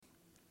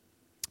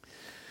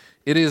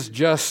It is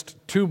just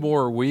 2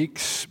 more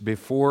weeks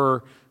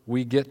before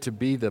we get to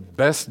be the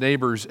best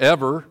neighbors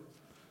ever.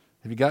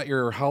 Have you got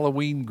your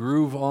Halloween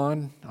groove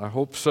on? I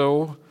hope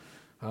so.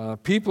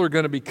 People are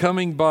going to be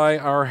coming by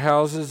our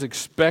houses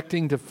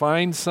expecting to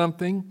find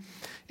something,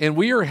 and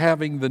we are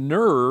having the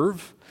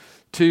nerve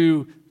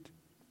to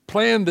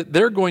plan that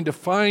they're going to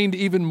find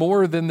even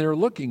more than they're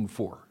looking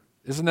for.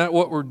 Isn't that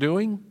what we're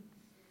doing?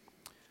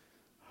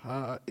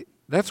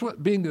 That's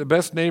what being the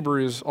best neighbor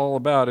is all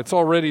about. It's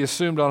already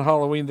assumed on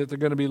Halloween that they're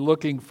going to be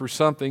looking for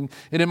something,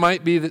 and it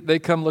might be that they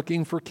come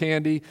looking for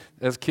candy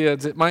as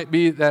kids. It might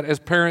be that as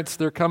parents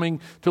they're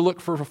coming to look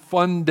for a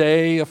fun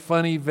day, a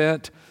fun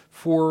event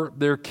for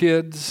their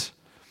kids.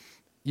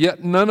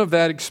 Yet none of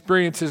that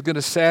experience is going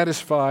to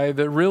satisfy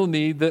the real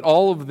need that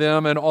all of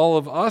them and all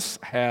of us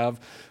have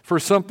for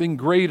something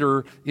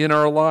greater in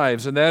our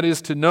lives, and that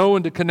is to know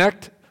and to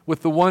connect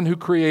with the one who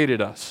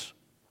created us.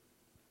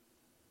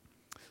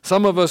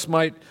 Some of us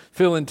might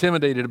feel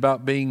intimidated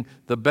about being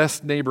the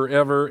best neighbor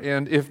ever,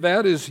 and if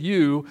that is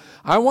you,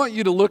 I want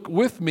you to look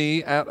with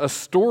me at a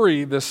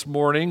story this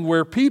morning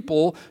where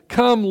people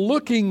come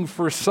looking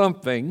for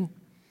something,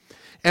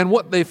 and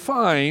what they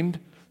find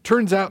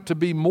turns out to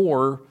be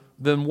more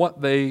than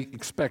what they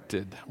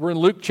expected. We're in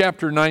Luke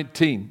chapter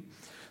 19.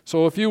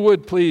 So if you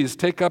would please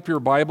take up your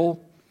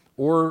Bible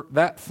or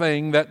that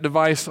thing, that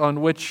device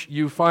on which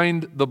you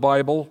find the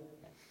Bible,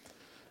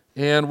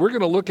 and we're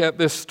going to look at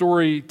this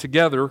story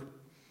together,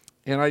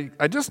 and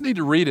I just need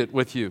to read it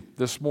with you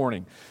this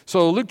morning.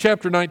 So Luke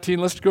chapter 19,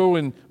 let's go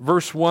in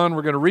verse 1.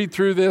 We're going to read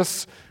through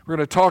this. We're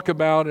going to talk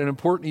about an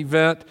important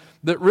event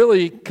that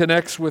really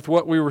connects with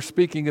what we were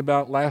speaking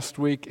about last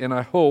week, and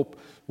I hope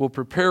will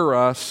prepare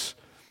us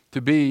to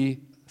be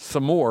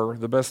some more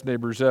the best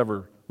neighbors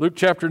ever. Luke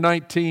chapter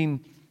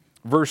 19,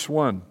 verse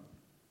 1.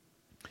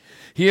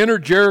 He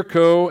entered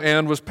Jericho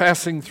and was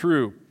passing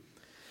through.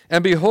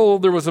 And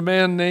behold, there was a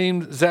man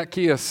named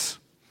Zacchaeus.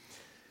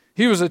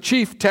 He was a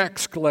chief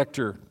tax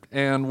collector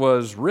and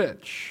was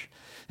rich.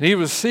 And he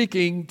was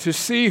seeking to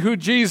see who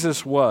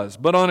Jesus was,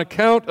 but on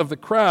account of the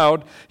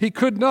crowd, he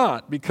could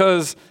not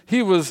because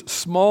he was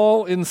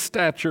small in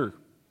stature.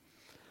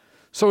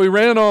 So he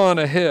ran on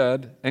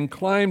ahead and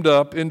climbed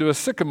up into a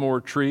sycamore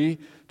tree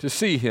to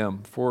see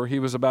him, for he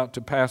was about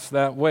to pass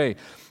that way.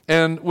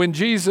 And when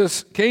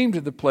Jesus came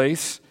to the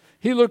place,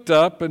 he looked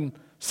up and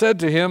said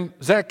to him,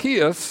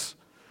 Zacchaeus,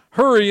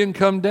 hurry and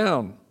come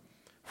down,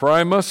 for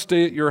I must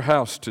stay at your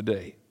house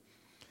today.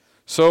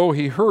 So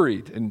he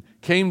hurried and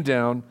came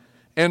down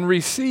and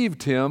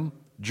received him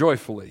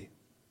joyfully.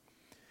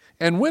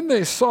 And when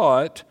they saw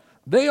it,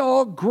 they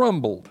all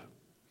grumbled.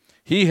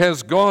 He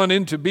has gone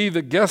in to be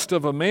the guest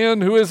of a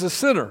man who is a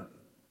sinner.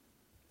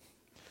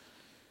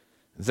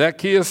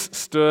 Zacchaeus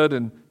stood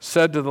and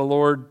said to the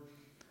Lord,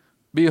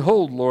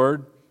 Behold,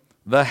 Lord,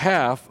 the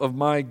half of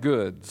my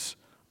goods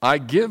I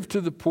give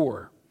to the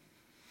poor.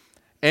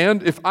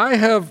 And if I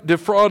have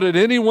defrauded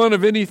anyone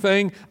of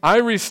anything, I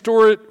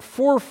restore it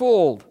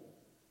fourfold.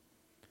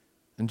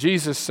 And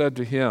Jesus said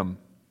to him,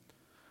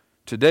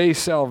 Today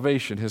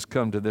salvation has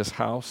come to this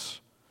house,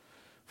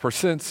 for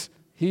since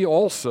he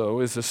also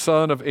is the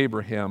son of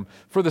Abraham.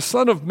 For the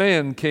Son of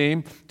Man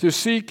came to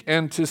seek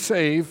and to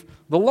save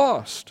the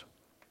lost.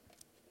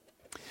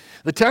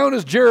 The town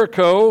is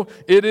Jericho.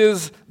 It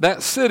is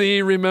that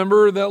city,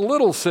 remember, that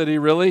little city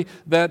really,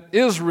 that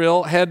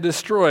Israel had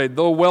destroyed,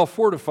 though well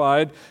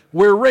fortified,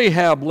 where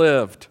Rahab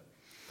lived,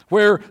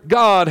 where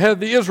God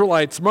had the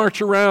Israelites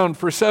march around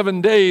for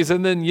 7 days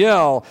and then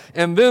yell,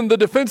 and then the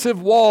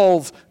defensive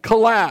walls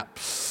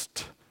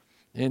collapsed.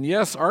 And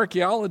yes,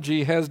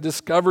 archaeology has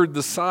discovered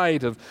the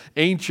site of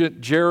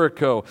ancient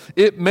Jericho.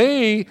 It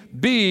may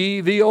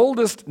be the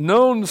oldest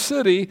known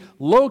city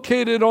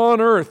located on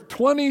earth.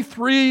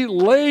 23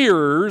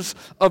 layers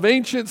of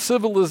ancient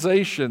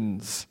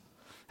civilizations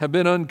have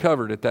been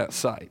uncovered at that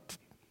site.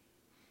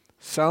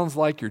 Sounds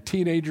like your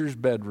teenager's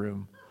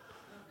bedroom.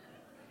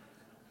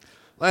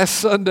 Last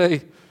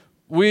Sunday,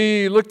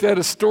 we looked at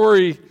a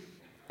story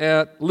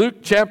at Luke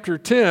chapter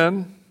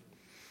 10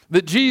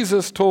 that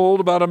Jesus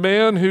told about a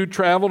man who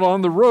traveled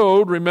on the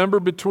road, remember,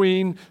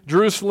 between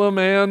Jerusalem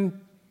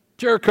and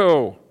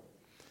Jericho.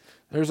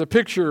 There's a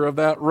picture of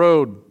that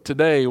road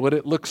today, what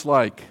it looks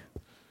like.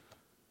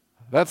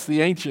 That's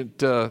the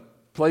ancient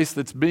place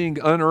that's being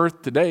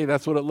unearthed today.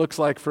 That's what it looks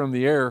like from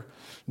the air.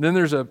 And then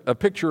there's a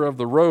picture of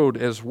the road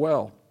as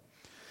well.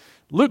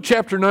 Luke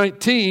chapter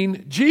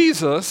 19,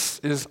 Jesus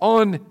is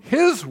on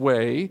his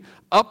way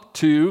up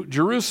to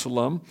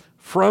Jerusalem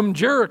from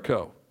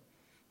Jericho.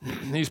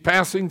 He's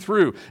passing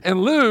through.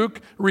 And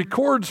Luke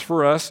records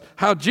for us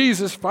how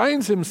Jesus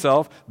finds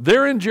himself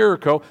there in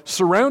Jericho,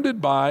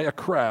 surrounded by a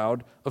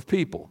crowd of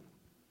people.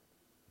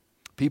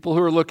 People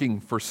who are looking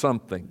for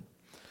something.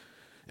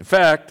 In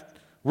fact,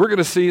 we're going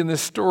to see in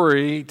this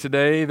story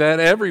today that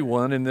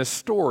everyone in this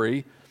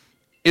story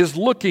is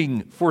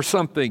looking for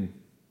something.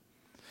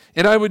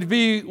 And I would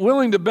be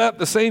willing to bet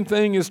the same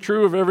thing is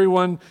true of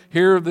everyone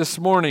here this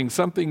morning.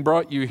 Something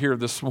brought you here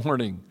this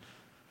morning.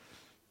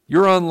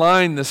 You're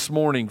online this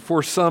morning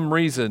for some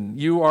reason.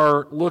 You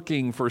are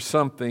looking for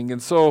something. And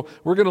so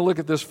we're going to look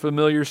at this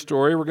familiar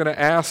story. We're going to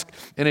ask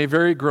in a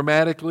very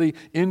grammatically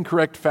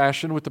incorrect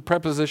fashion with the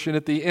preposition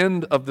at the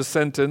end of the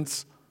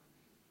sentence,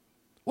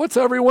 what's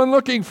everyone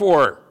looking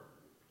for?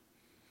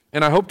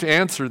 And I hope to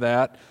answer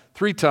that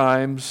 3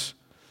 times,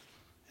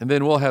 and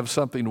then we'll have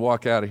something to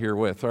walk out of here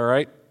with, all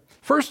right?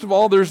 First of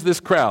all, there's this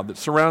crowd that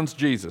surrounds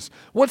Jesus.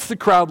 What's the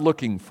crowd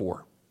looking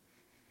for?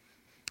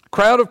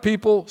 Crowd of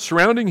people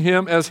surrounding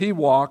him as he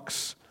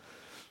walks.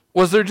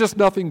 Was there just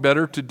nothing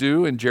better to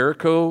do in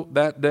Jericho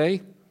that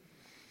day?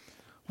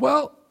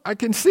 Well, I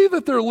can see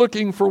that they're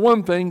looking for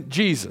one thing,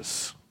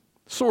 Jesus,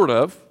 sort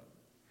of.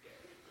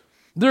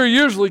 There are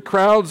usually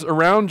crowds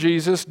around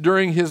Jesus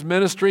during his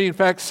ministry. In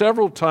fact,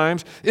 several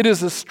times it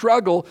is a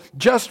struggle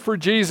just for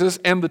Jesus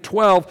and the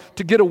 12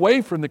 to get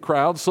away from the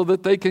crowd so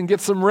that they can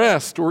get some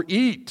rest or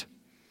eat.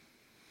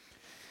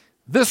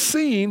 This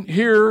scene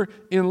here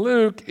in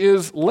Luke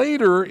is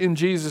later in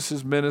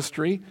Jesus'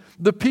 ministry.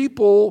 The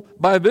people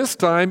by this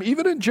time,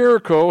 even in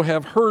Jericho,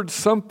 have heard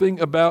something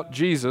about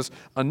Jesus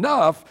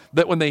enough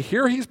that when they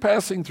hear he's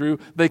passing through,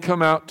 they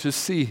come out to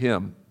see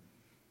him.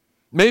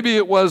 Maybe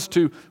it was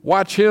to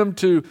watch him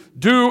to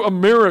do a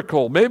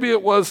miracle. Maybe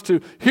it was to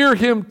hear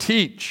him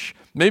teach.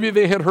 Maybe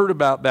they had heard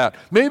about that.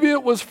 Maybe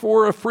it was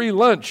for a free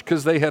lunch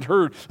because they had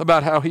heard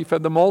about how he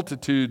fed the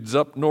multitudes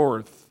up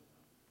north.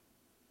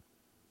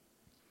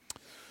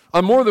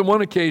 On more than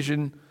one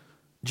occasion,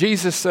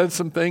 Jesus said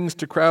some things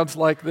to crowds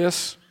like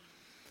this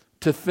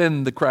to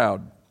thin the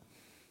crowd.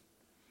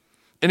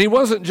 And he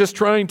wasn't just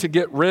trying to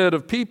get rid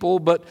of people,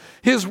 but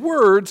his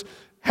words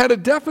had a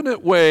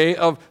definite way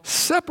of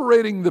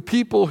separating the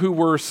people who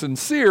were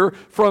sincere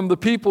from the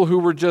people who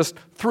were just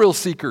thrill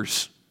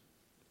seekers.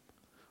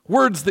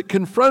 Words that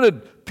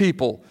confronted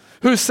people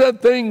who said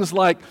things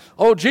like,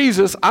 "Oh,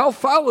 Jesus, I'll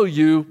follow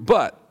you,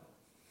 but."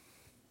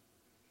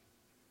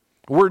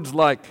 Words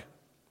like,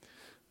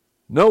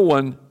 "No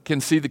one can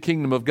see the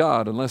kingdom of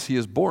God unless he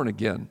is born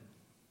again.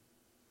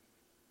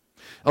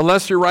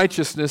 Unless your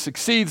righteousness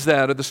exceeds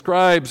that of the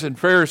scribes and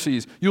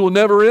Pharisees, you will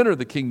never enter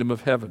the kingdom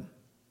of heaven.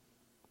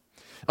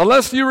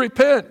 Unless you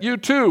repent, you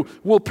too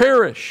will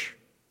perish.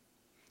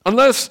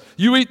 Unless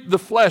you eat the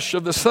flesh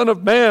of the Son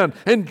of Man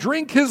and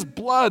drink his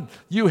blood,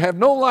 you have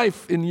no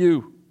life in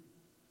you."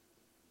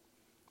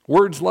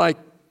 Words like,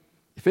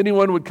 "If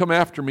anyone would come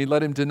after me,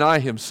 let him deny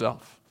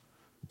himself.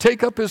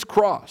 Take up his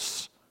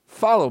cross.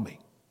 Follow me."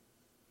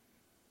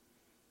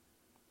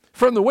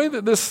 From the way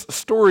that this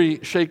story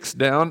shakes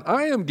down,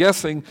 I am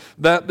guessing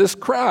that this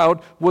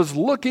crowd was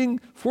looking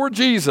for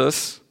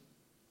Jesus,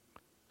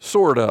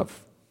 sort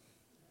of.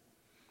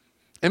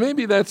 And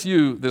maybe that's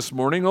you this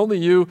morning. Only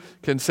you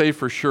can say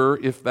for sure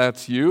if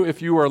that's you,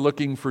 if you are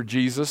looking for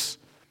Jesus,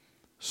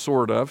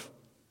 sort of.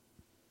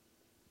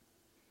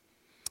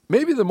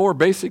 Maybe the more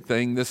basic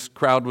thing this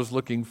crowd was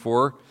looking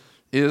for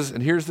is,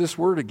 and here's this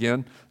word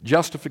again,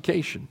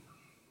 justification.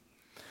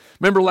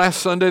 Remember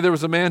last Sunday there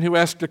was a man who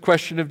asked a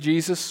question of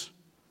Jesus?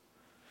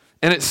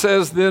 And it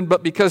says then,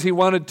 but because he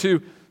wanted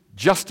to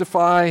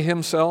justify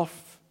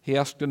himself, he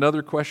asked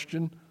another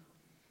question.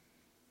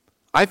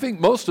 I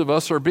think most of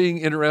us are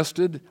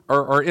interested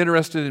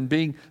in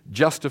being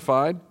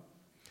justified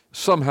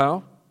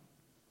somehow.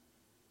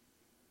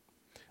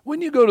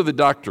 When you go to the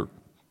doctor,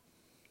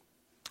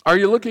 are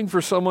you looking for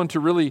someone to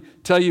really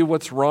tell you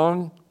what's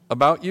wrong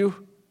about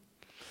you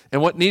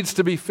and what needs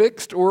to be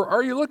fixed? Or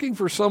are you looking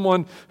for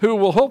someone who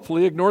will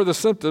hopefully ignore the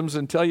symptoms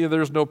and tell you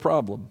there's no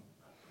problem?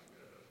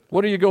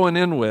 What are you going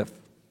in with?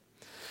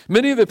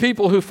 Many of the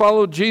people who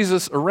followed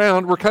Jesus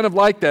around were kind of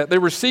like that. They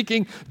were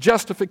seeking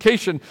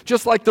justification,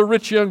 just like the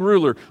rich young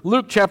ruler.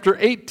 Luke chapter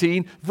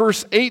 18,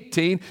 verse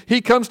 18,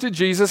 he comes to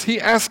Jesus. He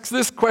asks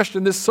this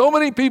question that so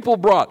many people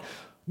brought.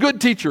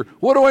 "Good teacher,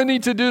 what do I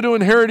need to do to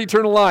inherit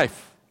eternal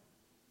life?"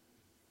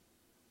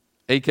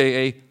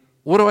 AKA,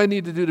 what do I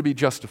need to do to be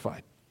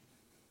justified?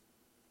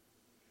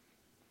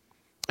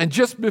 And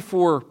just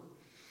before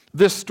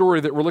this story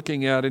that we're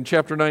looking at in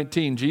chapter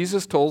 19,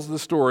 Jesus tells the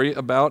story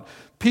about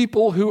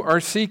people who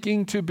are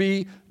seeking to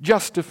be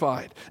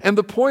justified. And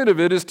the point of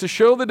it is to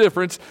show the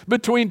difference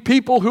between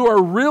people who are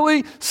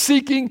really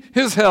seeking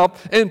his help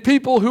and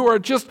people who are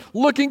just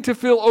looking to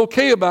feel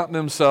okay about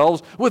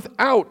themselves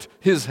without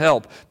his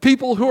help.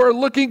 People who are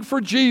looking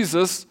for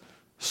Jesus,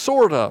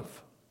 sort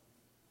of.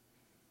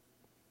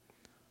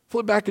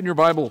 Flip back in your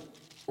Bible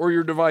or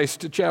your device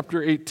to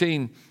chapter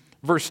 18,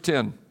 verse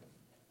 10.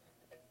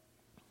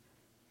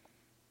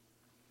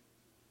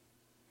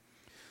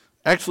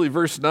 Actually,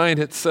 verse 9,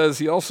 it says,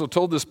 he also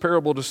told this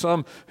parable to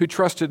some who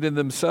trusted in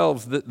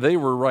themselves that they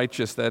were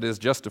righteous, that is,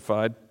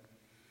 justified,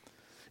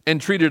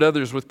 and treated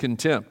others with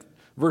contempt.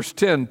 Verse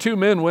 10, 2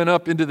 men went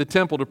up into the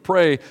temple to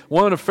pray,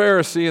 one a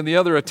Pharisee and the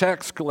other a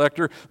tax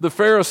collector. The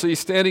Pharisee,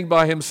 standing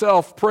by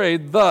himself,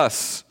 prayed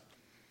thus,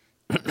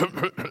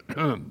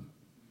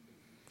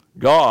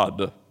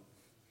 God,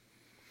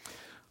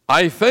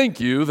 I thank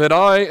you that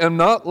I am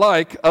not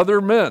like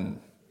other men,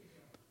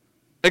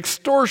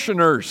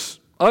 extortioners,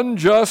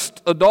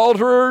 unjust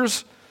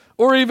adulterers,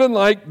 Or even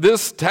like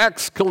this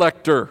tax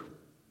collector.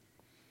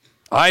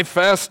 I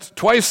fast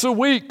twice a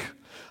week.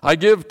 I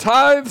give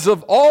tithes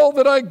of all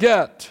that I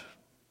get.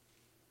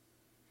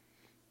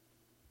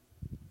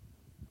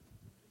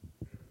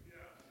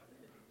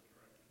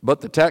 But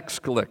the tax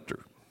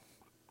collector,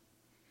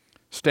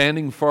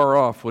 standing far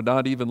off, would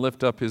not even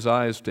lift up his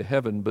eyes to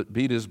heaven, but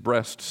beat his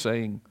breast,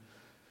 saying,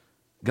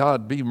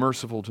 God, be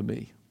merciful to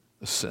me,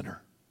 a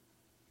sinner.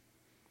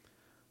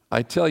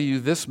 I tell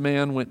you, this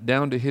man went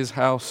down to his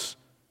house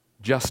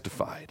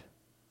justified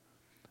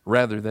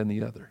rather than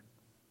the other.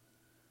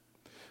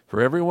 For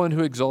everyone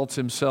who exalts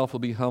himself will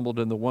be humbled,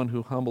 and the one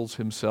who humbles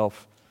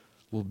himself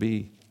will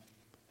be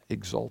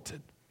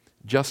exalted.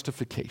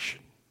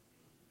 Justification.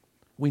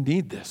 We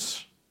need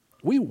this.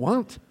 We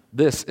want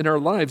this in our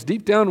lives.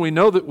 Deep down, we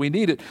know that we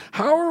need it.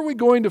 How are we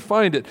going to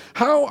find it?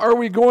 How are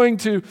we going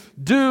to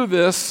do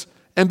this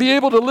and be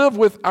able to live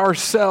with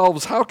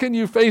ourselves? How can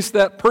you face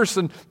that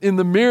person in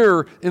the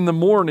mirror in the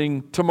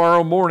morning,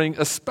 tomorrow morning,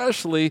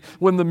 especially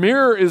when the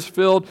mirror is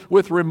filled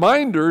with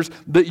reminders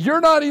that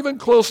you're not even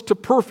close to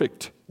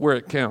perfect where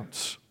it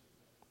counts?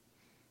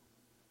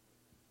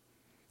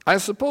 I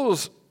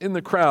suppose in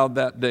the crowd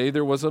that day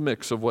there was a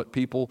mix of what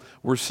people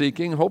were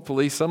seeking.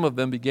 Hopefully some of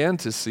them began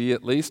to see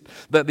at least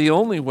that the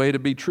only way to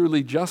be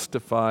truly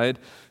justified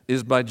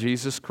is by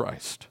Jesus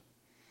Christ.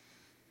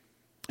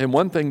 And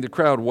one thing the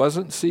crowd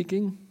wasn't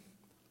seeking,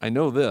 I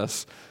know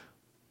this,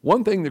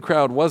 one thing the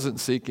crowd wasn't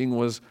seeking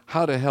was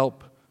how to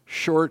help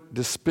short,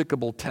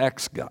 despicable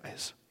tax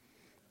guys.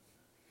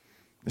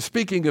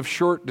 Speaking of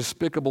short,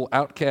 despicable,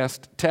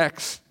 outcast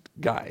tax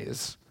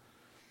guys,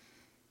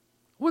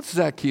 what's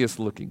Zacchaeus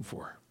looking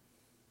for?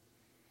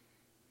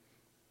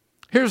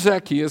 Here's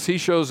Zacchaeus. He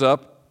shows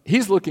up.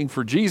 He's looking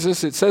for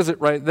Jesus. It says it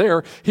right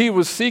there. He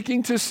was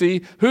seeking to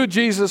see who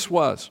Jesus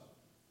was.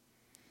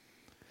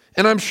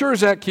 And I'm sure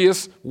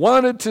Zacchaeus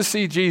wanted to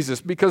see Jesus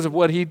because of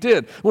what he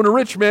did. When a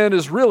rich man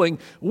is willing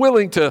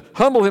to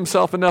humble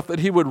himself enough that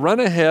he would run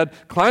ahead,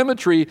 climb a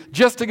tree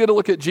just to get a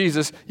look at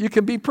Jesus, you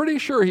can be pretty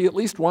sure he at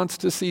least wants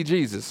to see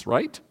Jesus,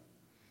 right?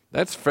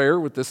 That's fair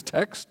with this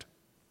text.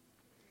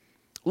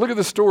 Look at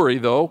the story,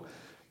 though,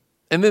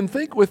 and then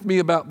think with me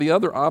about the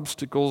other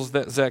obstacles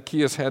that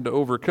Zacchaeus had to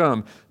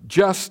overcome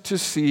just to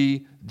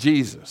see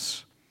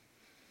Jesus.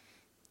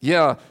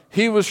 Yeah,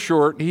 he was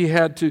short. He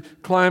had to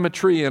climb a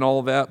tree and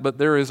all that, but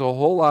there is a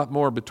whole lot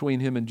more between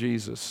him and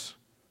Jesus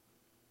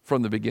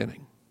from the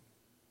beginning.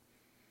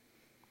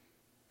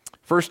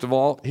 First of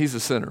all, he's a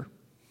sinner.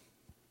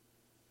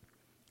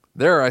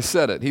 There, I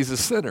said it. He's a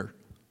sinner.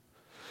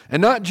 And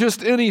not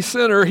just any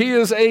sinner, he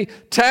is a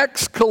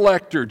tax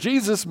collector.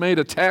 Jesus made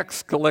a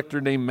tax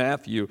collector named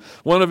Matthew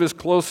one of his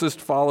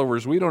closest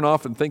followers. We don't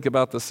often think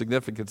about the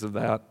significance of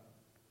that.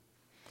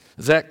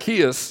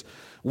 Zacchaeus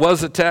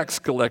was a tax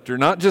collector,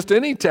 not just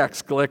any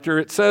tax collector.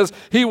 It says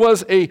he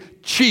was a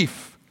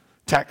chief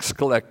tax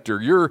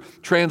collector. Your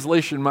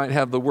translation might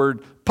have the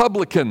word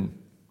publican.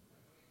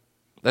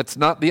 That's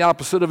not the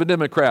opposite of a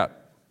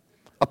Democrat.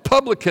 A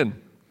publican.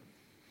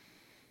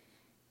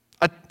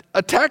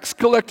 A tax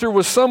collector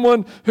was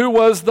someone who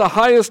was the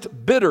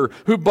highest bidder,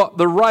 who bought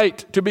the right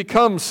to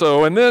become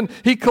so. And then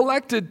he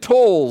collected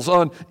tolls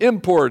on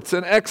imports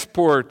and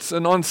exports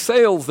and on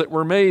sales that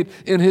were made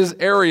in his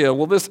area.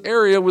 Well, this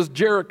area was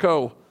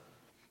Jericho,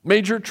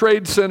 major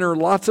trade center.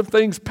 Lots of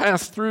things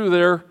passed through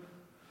there.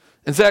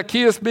 And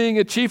Zacchaeus, being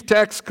a chief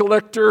tax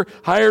collector,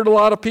 hired a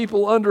lot of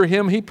people under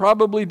him. He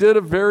probably did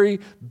a very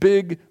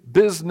big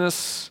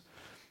business.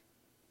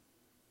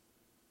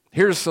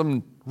 Here's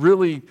some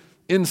really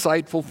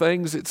insightful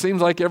things. It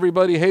seems like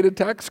everybody hated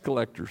tax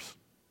collectors.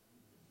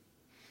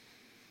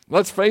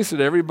 Let's face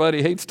it,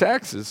 everybody hates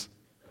taxes.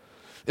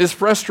 It's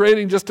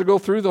frustrating just to go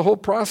through the whole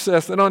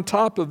process. And on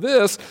top of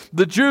this,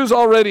 the Jews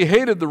already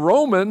hated the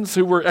Romans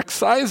who were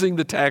excising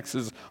the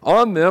taxes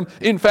on them.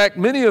 In fact,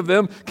 many of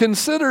them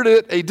considered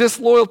it a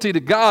disloyalty to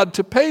God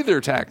to pay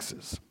their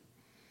taxes.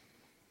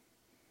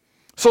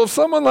 So if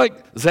someone like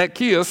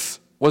Zacchaeus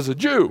was a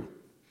Jew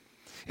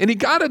and he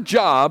got a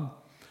job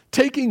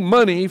taking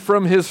money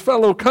from his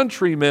fellow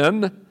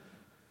countrymen,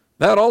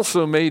 that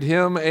also made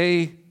him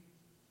a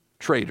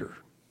traitor,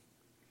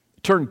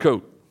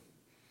 turncoat.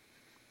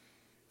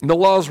 And the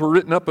laws were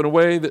written up in a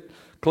way that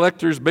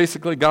collectors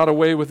basically got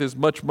away with as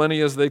much money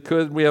as they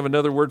could. We have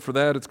another word for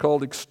that. It's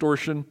called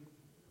extortion.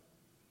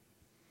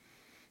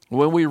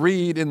 When we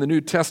read in the New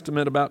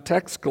Testament about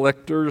tax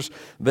collectors,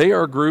 they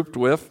are grouped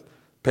with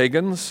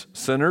pagans,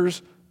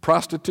 sinners,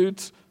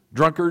 prostitutes,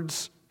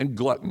 drunkards, and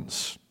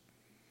gluttons.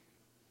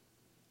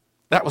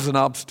 That was an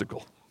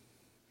obstacle.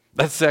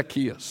 That's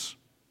Zacchaeus.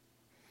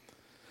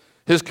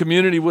 His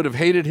community would have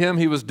hated him.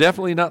 He was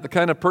definitely not the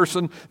kind of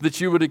person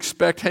that you would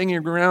expect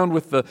hanging around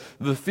with the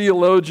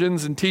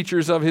theologians and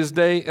teachers of his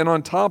day. And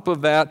on top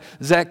of that,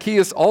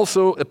 Zacchaeus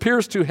also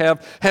appears to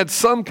have had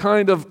some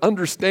kind of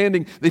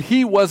understanding that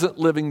he wasn't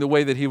living the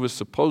way that he was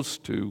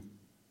supposed to.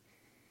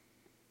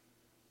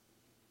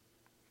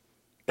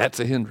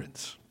 That's a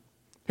hindrance.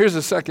 Here's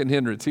a second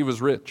hindrance. He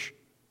was rich.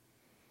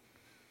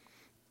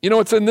 You know,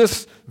 it's in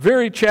this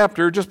very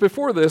chapter, just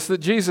before this, that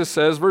Jesus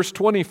says, verse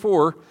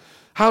 24,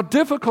 how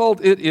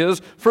difficult it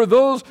is for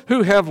those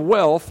who have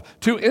wealth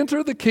to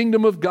enter the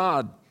kingdom of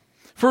God.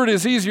 For it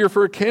is easier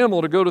for a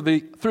camel to go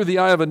through the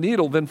eye of a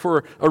needle than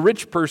for a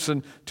rich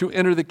person to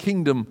enter the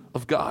kingdom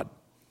of God.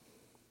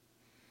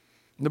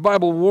 The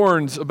Bible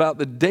warns about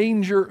the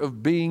danger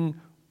of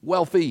being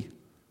wealthy.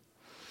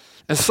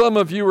 And some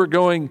of you are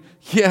going,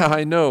 yeah,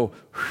 I know.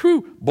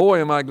 Whew,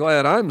 boy, am I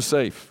glad I'm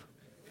safe.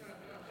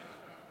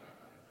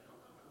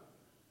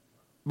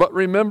 But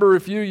remember,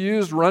 if you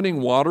used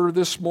running water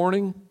this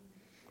morning,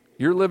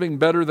 you're living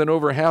better than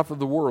over half of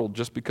the world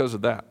just because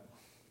of that.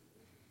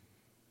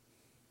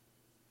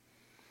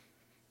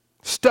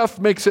 Stuff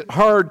makes it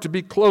hard to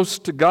be close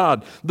to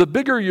God. The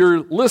bigger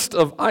your list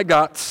of I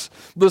gots,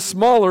 the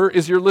smaller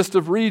is your list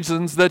of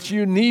reasons that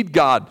you need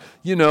God.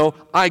 You know,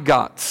 I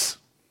gots.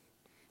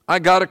 I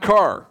got a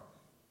car.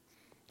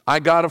 I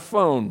got a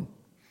phone.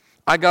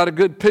 I got a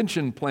good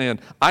pension plan.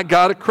 I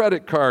got a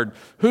credit card.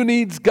 Who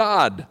needs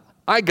God?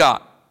 I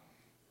got.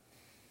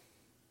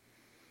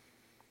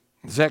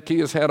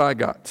 Zacchaeus had I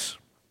gots.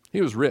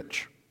 He was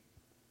rich.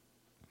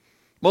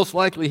 Most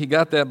likely he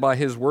got that by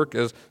his work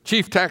as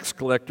chief tax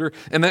collector,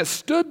 and that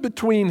stood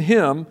between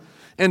him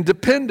and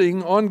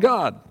depending on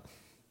God.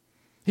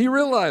 He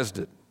realized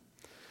it.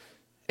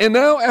 And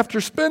now,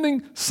 after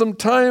spending some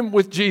time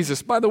with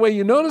Jesus, by the way,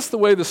 you notice the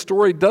way the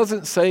story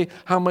doesn't say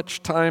how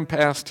much time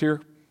passed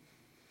here?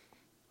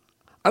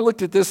 I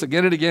looked at this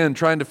again and again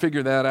trying to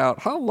figure that out.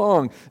 How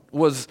long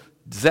was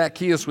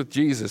Zacchaeus with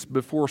Jesus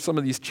before some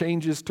of these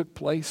changes took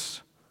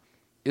place?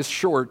 It's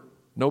short,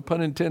 no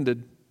pun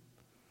intended.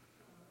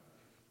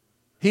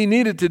 He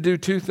needed to do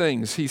two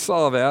things. He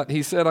saw that.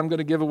 He said, I'm going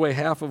to give away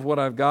half of what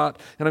I've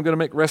got, and I'm going to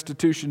make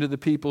restitution to the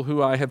people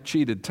who I have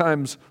cheated,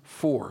 times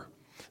 4.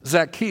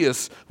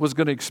 Zacchaeus was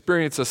going to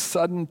experience a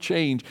sudden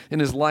change in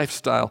his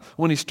lifestyle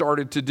when he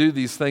started to do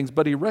these things,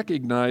 but he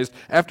recognized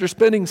after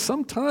spending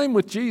some time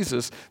with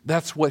Jesus,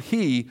 that's what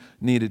he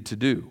needed to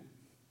do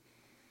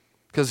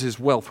because his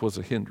wealth was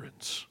a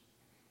hindrance.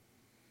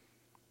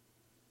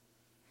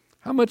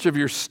 How much of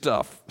your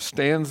stuff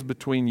stands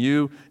between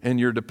you and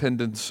your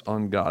dependence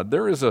on God?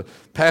 There is a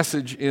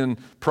passage in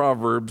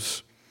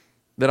Proverbs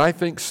that I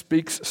think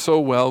speaks so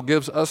well,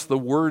 gives us the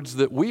words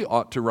that we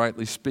ought to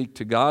rightly speak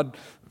to God.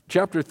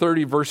 Chapter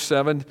 30, verse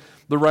 7,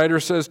 the writer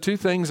says, 2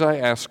 things I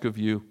ask of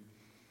you.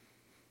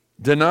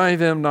 Deny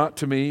them not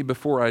to me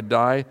before I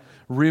die.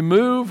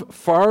 Remove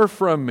far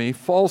from me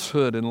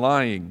falsehood and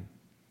lying.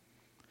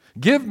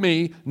 Give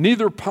me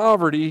neither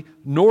poverty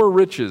nor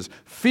riches.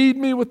 Feed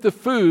me with the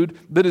food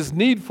that is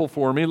needful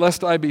for me,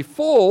 lest I be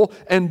full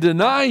and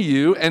deny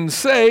you and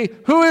say,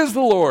 who is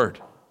the Lord?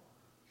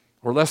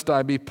 Or lest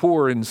I be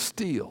poor and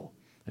steal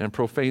and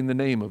profane the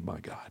name of my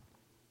God.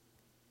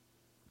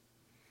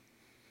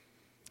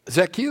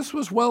 Zacchaeus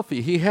was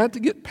wealthy. He had to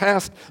get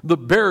past the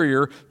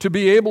barrier to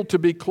be able to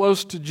be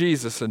close to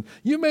Jesus. And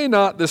you may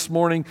not this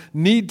morning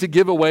need to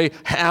give away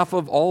half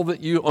of all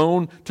that you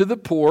own to the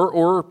poor,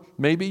 or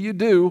maybe you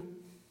do.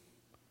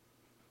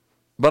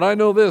 But I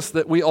know this,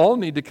 that we all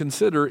need to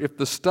consider if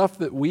the stuff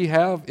that we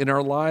have in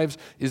our lives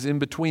is in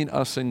between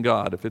us and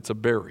God, if it's a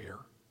barrier.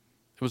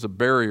 It was a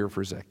barrier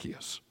for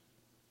Zacchaeus.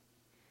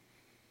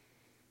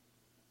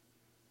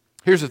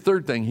 Here's the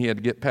third thing he had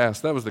to get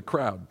past. That was the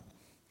crowd.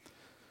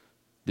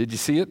 Did you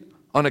see it?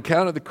 On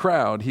account of the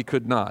crowd, he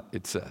could not,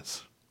 it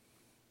says.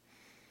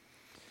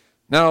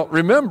 Now,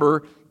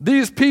 remember,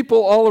 these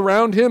people all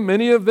around him,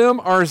 many of them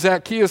are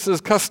Zacchaeus'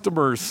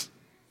 customers.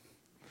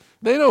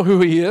 They know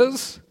who he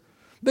is.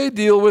 They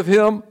deal with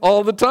him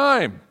all the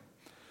time.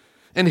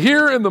 And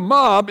here in the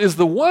mob is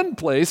the one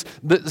place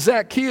that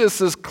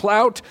Zacchaeus'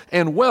 clout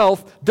and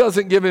wealth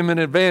doesn't give him an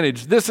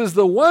advantage. This is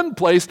the one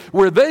place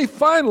where they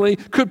finally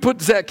could put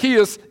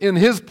Zacchaeus in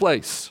his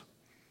place.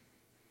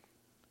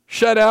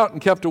 Shut out and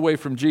kept away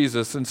from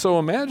Jesus. And so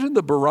imagine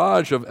the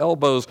barrage of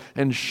elbows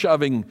and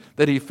shoving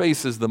that he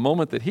faces the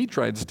moment that he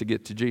tries to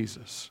get to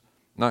Jesus.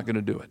 Not going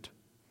to do it.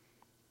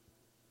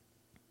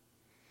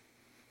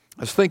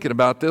 I was thinking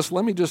about this.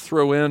 Let me just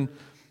throw in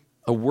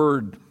a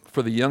word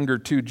for the younger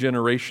 2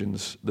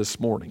 generations this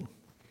morning.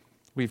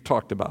 We've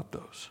talked about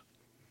those.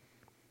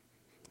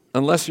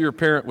 Unless you're a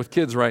parent with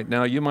kids right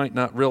now, you might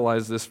not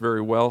realize this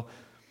very well.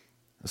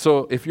 So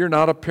if you're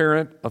not a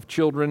parent of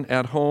children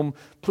at home,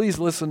 please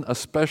listen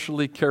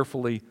especially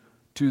carefully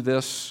to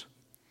this.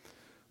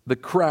 The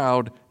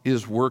crowd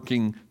is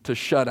working to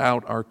shut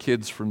out our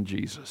kids from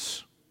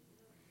Jesus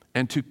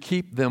and to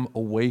keep them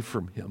away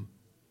from him.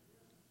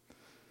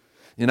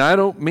 And I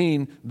don't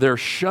mean they're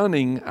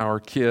shunning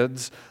our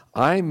kids.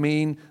 I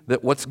mean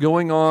that what's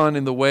going on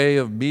in the way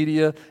of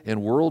media and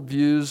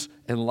worldviews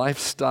and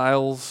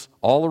lifestyles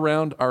all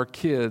around our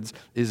kids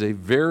is a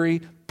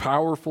very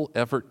powerful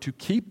effort to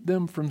keep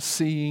them from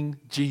seeing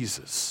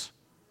Jesus.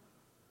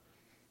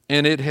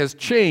 And it has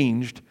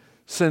changed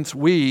since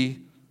we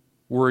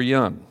were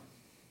young.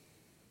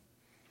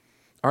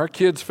 Our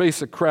kids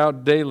face a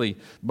crowd daily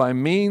by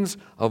means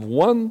of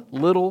one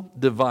little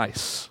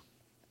device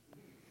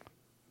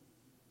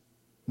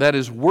that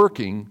is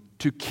working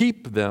to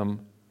keep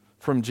them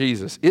from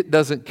Jesus. It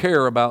doesn't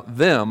care about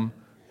them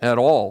at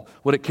all.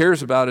 What it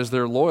cares about is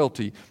their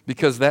loyalty,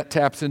 because that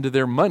taps into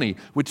their money,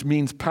 which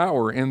means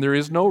power, and there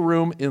is no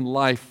room in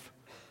life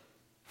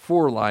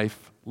for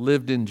life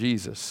lived in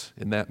Jesus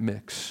in that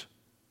mix.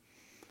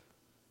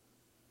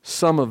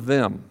 Some of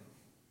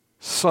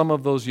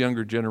those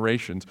younger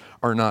generations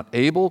are not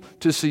able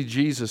to see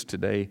Jesus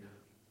today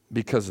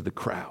because of the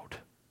crowd.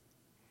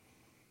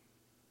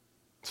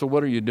 So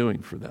what are you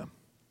doing for them?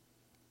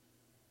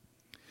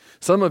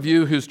 Some of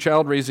you whose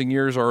child-raising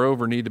years are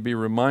over need to be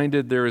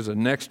reminded there is a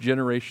next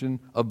generation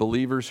of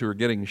believers who are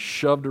getting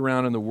shoved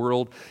around in the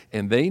world,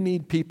 and they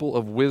need people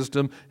of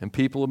wisdom and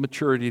people of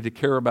maturity to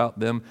care about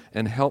them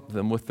and help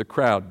them with the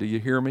crowd. Do you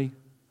hear me?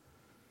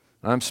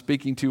 I'm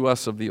speaking to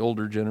us of the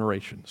older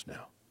generations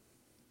now.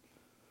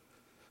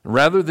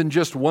 Rather than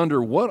just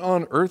wonder what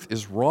on earth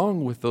is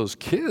wrong with those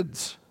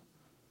kids,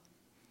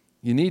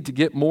 you need to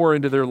get more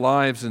into their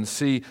lives and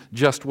see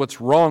just what's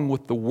wrong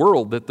with the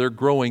world that they're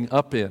growing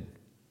up in.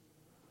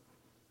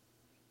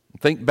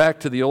 Think back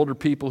to the older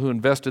people who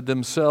invested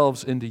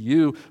themselves into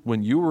you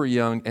when you were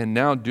young, and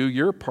now do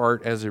your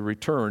part as a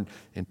return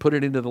and put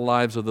it into the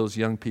lives of those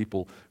young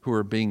people who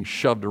are being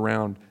shoved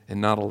around and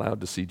not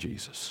allowed to see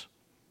Jesus.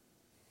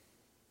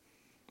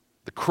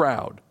 The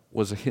crowd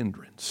was a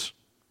hindrance.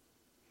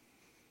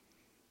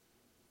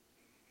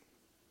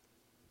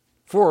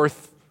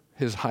 Fourth,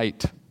 his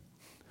height.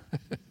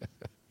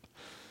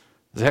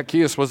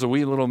 Zacchaeus was a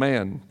wee little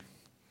man.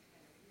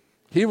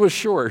 He was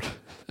short.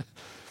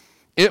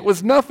 It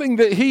was nothing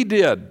that he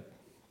did,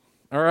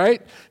 all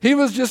right? He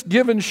was just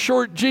given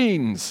short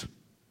jeans.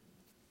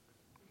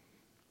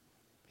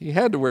 He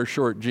had to wear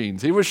short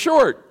jeans. He was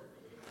short.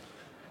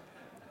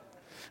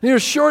 He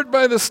was short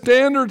by the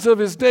standards of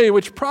his day,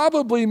 which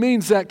probably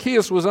means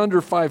Zacchaeus was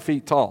under 5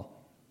 feet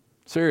tall.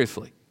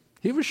 Seriously.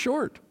 He was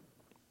short.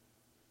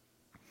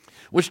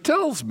 Which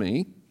tells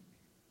me,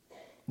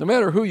 no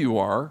matter who you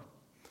are,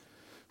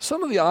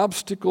 some of the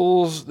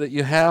obstacles that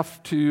you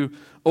have to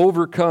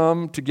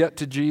overcome to get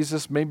to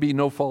Jesus may be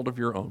no fault of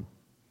your own.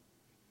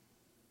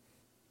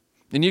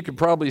 And you could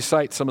probably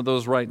cite some of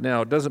those right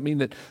now. It doesn't mean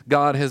that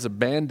God has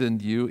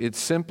abandoned you. It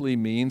simply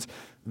means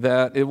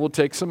that it will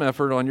take some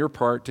effort on your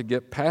part to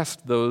get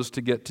past those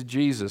to get to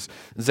Jesus.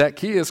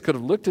 Zacchaeus could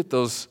have looked at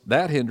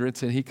that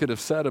hindrance, and he could have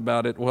said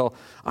about it, well,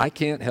 I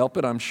can't help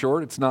it. I'm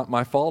short. It's not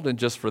my fault. And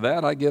just for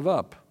that, I give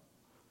up.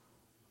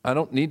 I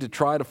don't need to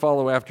try to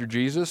follow after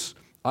Jesus.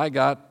 I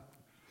got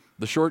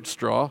the short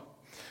straw,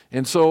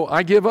 and so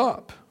I give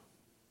up.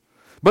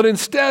 But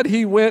instead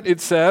he went,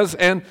 it says,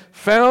 and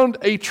found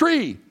a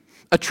tree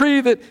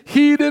that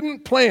he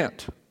didn't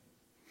plant,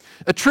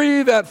 a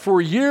tree that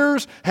for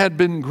years had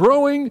been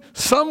growing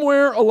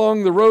somewhere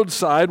along the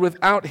roadside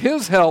without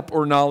his help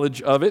or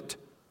knowledge of it,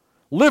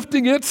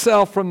 lifting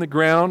itself from the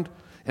ground,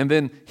 and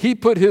then he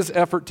put his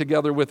effort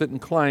together with it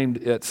and climbed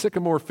it.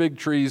 Sycamore fig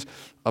trees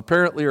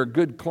apparently are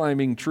good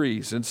climbing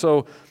trees. And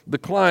so the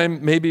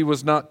climb maybe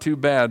was not too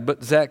bad,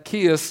 but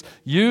Zacchaeus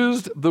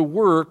used the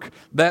work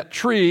that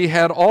tree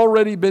had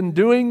already been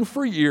doing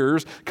for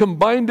years,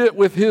 combined it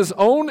with his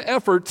own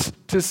efforts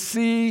to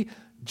see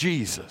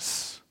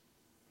Jesus.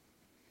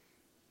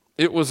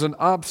 It was an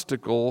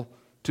obstacle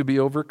to be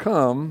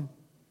overcome,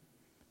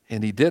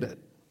 and he did it.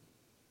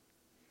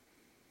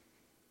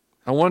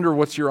 I wonder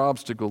what's your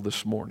obstacle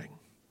this morning?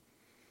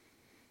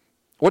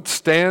 What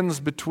stands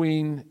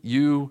between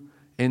you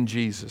and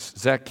Jesus?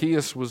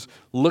 Zacchaeus was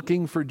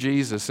looking for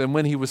Jesus, and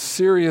when he was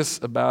serious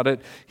about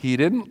it, he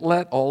didn't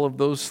let all of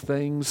those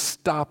things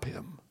stop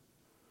him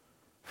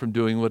from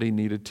doing what he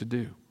needed to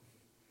do.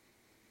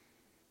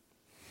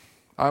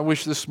 I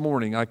wish this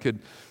morning I could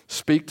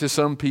speak to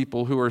some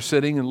people who are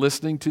sitting and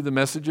listening to the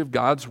message of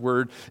God's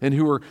Word and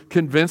who are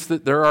convinced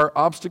that there are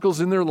obstacles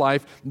in their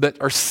life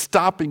that are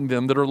stopping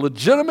them, that are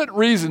legitimate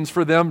reasons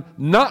for them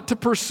not to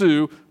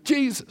pursue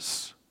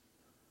Jesus.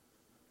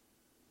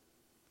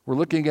 We're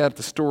looking at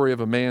the story of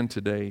a man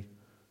today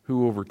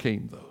who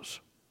overcame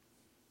those.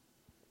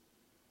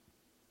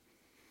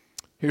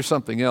 Here's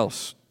something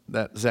else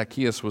that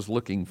Zacchaeus was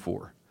looking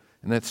for,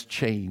 and that's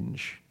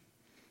change.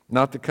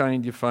 Not the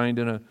kind you find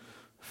in a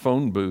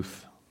phone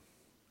booth.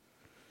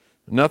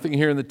 Nothing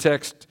here in the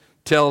text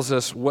tells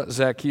us what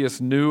Zacchaeus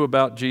knew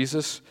about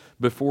Jesus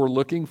before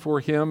looking for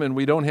him, and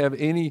we don't have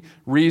any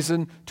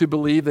reason to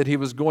believe that he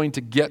was going to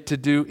get to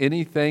do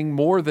anything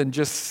more than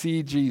just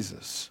see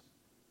Jesus.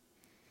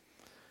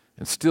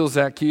 And still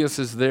Zacchaeus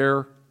is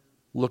there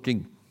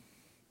looking.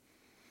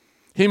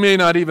 He may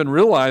not even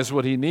realize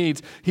what he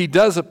needs. He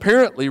does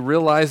apparently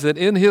realize that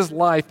in his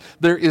life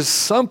there is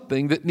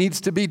something that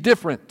needs to be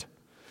different,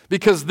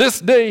 because this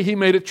day he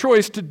made a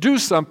choice to do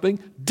something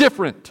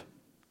different.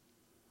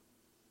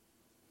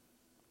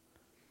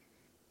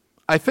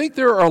 I think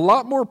there are a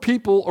lot more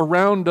people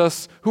around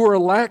us who are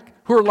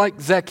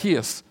like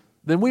Zacchaeus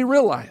than we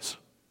realize.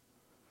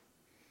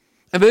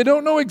 And they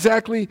don't know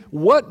exactly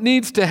what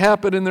needs to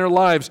happen in their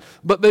lives,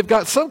 but they've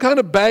got some kind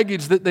of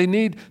baggage that they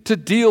need to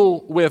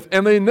deal with.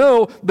 And they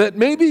know that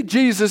maybe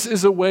Jesus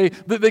is a way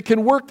that they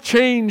can work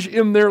change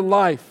in their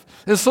life.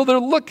 And so they're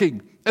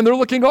looking, and they're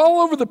looking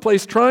all over the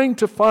place trying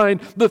to find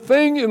the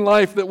thing in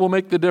life that will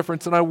make the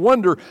difference. And I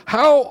wonder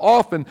how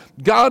often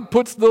God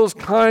puts those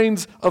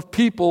kinds of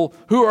people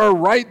who are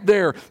right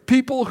there,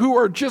 people who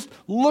are just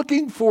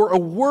looking for a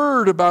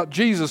word about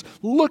Jesus,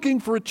 looking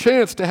for a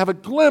chance to have a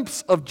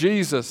glimpse of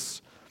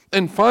Jesus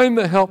and find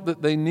the help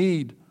that they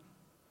need.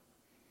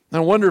 And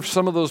I wonder if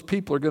some of those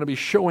people are going to be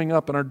showing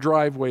up in our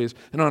driveways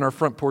and on our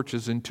front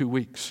porches in 2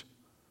 weeks.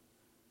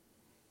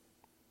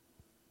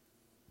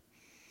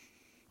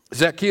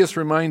 Zacchaeus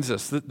reminds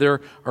us that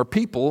there are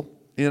people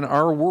in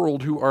our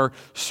world who are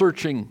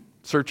searching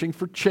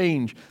for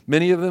change.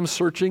 Many of them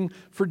searching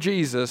for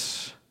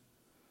Jesus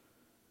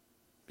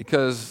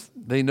because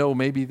they know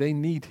maybe they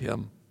need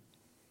him.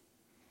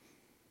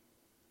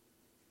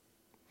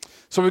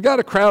 So we've got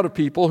a crowd of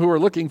people who are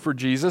looking for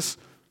Jesus,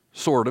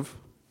 sort of.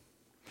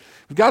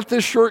 We've got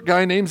this short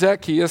guy named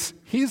Zacchaeus.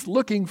 He's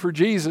looking for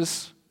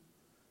Jesus.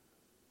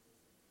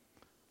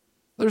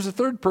 There's a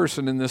third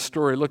person in this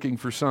story looking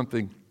for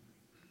something.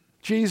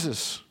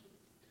 Jesus.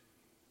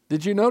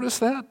 Did you notice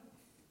that?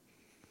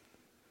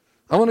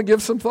 I want to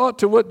give some thought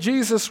to what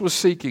Jesus was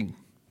seeking.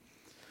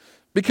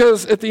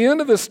 Because at the end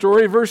of this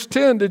story, verse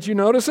 10, did you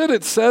notice it?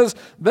 It says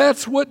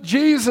that's what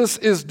Jesus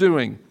is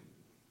doing.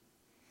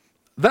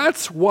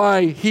 That's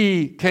why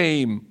he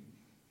came,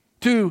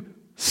 to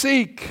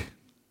seek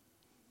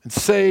and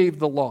save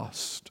the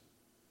lost.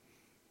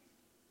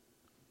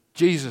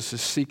 Jesus is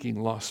seeking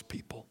lost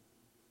people.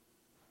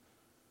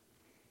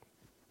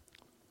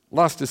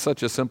 Lost is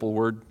such a simple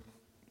word.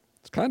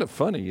 It's kind of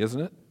funny,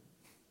 isn't it?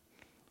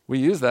 We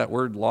use that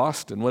word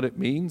lost and what it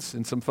means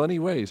in some funny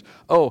ways.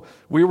 Oh,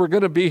 we were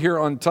going to be here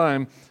on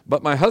time,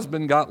 but my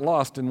husband got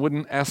lost and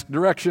wouldn't ask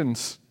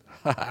directions.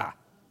 Ha ha.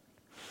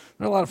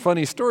 There are a lot of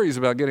funny stories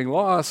about getting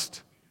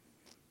lost.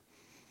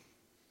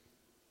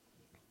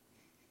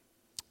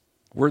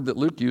 The word that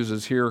Luke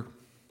uses here,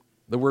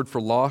 the word for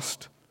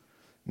lost,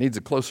 needs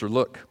a closer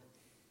look.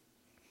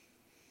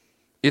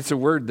 It's a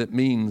word that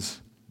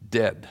means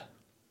dead,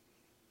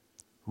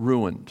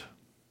 ruined,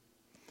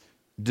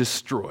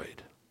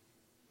 destroyed.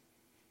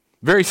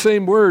 Very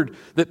same word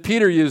that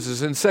Peter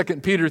uses in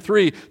 2 Peter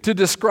 3 to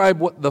describe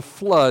what the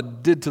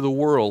flood did to the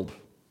world.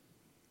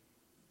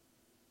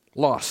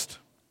 Lost.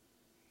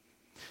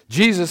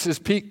 Jesus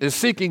is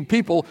seeking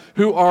people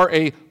who are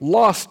a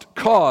lost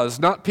cause,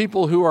 not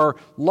people who are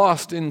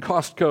lost in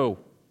Costco.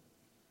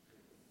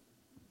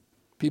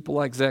 People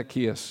like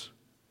Zacchaeus.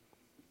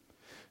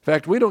 In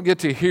fact, we don't get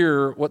to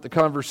hear what the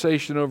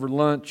conversation over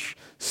lunch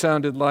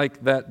sounded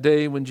like that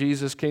day when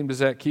Jesus came to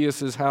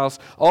Zacchaeus' house.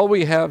 All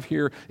we have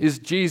here is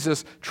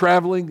Jesus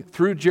traveling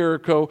through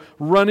Jericho,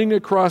 running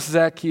across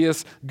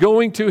Zacchaeus,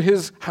 going to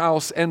his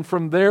house, and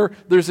from there,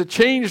 there's a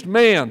changed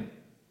man.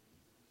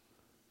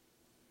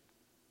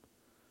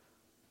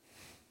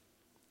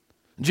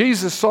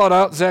 Jesus sought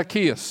out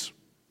Zacchaeus.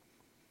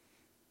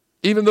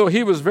 Even though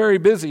he was very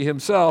busy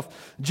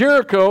himself,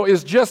 Jericho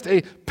is just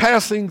a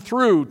passing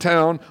through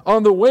town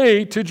on the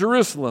way to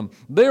Jerusalem.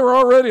 They were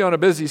already on a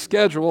busy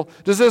schedule.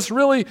 Does this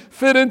really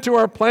fit into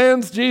our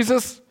plans,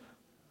 Jesus?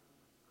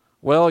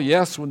 Well,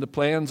 yes, when the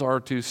plans are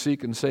to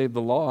seek and save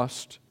the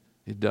lost,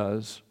 it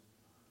does.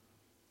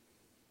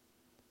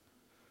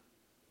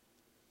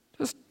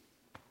 Just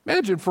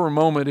imagine for a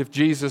moment if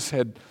Jesus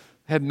had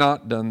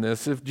not done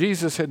this, if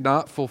Jesus had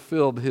not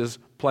fulfilled his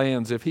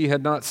plans, if he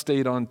had not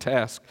stayed on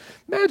task.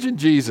 Imagine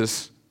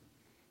Jesus,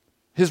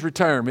 his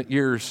retirement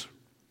years,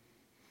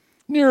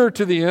 nearer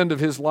to the end of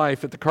his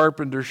life at the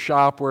carpenter's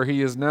shop where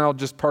he is now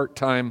just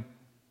part-time.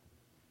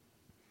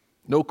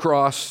 No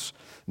cross,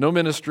 no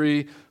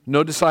ministry,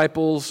 no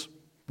disciples,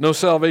 no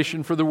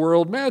salvation for the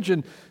world.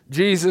 Imagine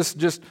Jesus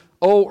just,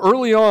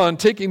 early on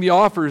taking the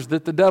offers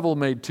that the devil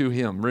made to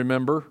him,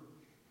 remember?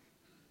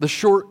 The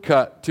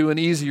shortcut to an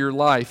easier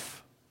life.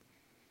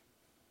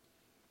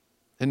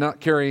 And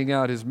not carrying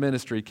out his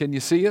ministry. Can you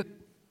see it?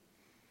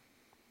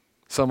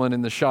 Someone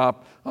in the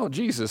shop, "Oh,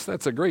 Jesus,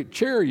 that's a great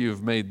chair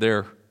you've made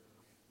there."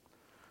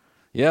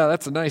 "Yeah,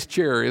 that's a nice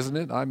chair, isn't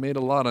it? I made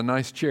a lot of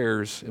nice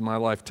chairs in my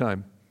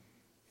lifetime."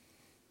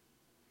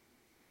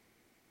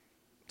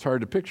 It's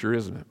hard to picture,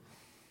 isn't it?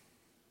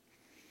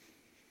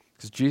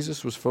 Because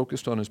Jesus was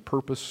focused on his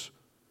purpose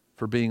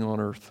for being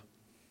on earth.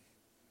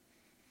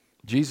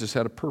 Jesus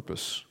had a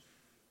purpose,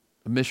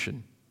 a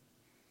mission.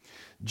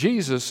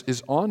 Jesus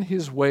is on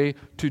his way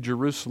to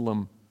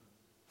Jerusalem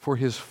for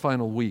his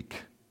final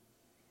week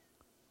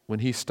when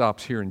he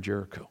stops here in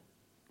Jericho.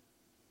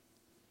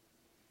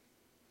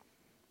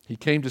 He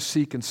came to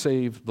seek and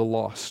save the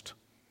lost.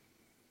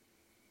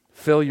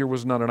 Failure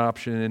was not an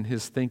option in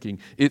his thinking.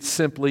 It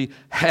simply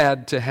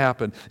had to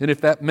happen. And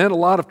if that meant a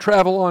lot of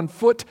travel on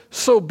foot,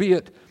 so be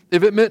it.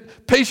 If it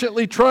meant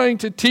patiently trying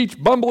to teach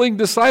bumbling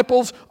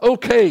disciples,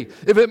 okay.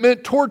 If it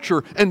meant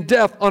torture and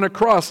death on a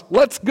cross,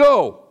 let's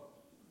go.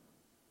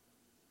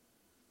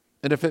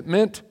 And if it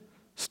meant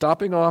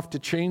stopping off to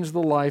change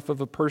the life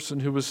of a person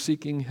who was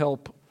seeking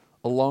help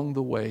along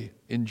the way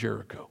in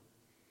Jericho.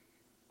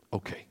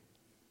 Okay.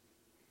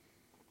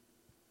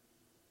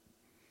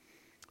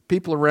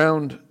 People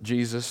around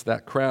Jesus,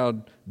 that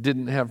crowd,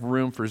 didn't have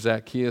room for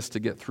Zacchaeus to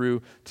get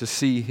through to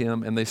see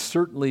him, and they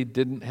certainly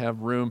didn't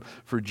have room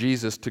for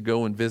Jesus to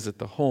go and visit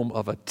the home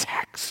of a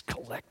tax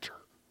collector.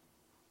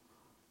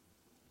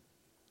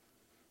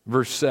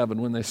 Verse 7,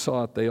 when they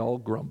saw it, they all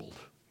grumbled.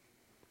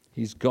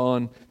 He's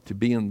gone to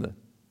be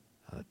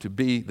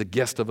the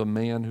guest of a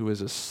man who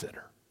is a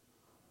sinner.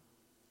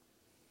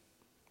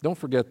 Don't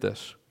forget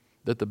this,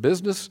 that the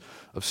business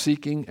of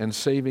seeking and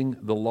saving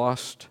the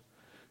lost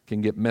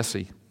can get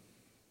messy.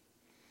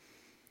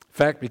 In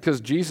fact,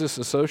 because Jesus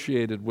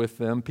associated with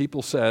them,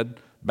 people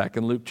said, back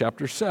in Luke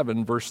chapter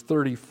 7, verse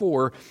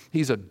 34,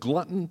 he's a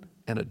glutton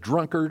and a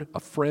drunkard, a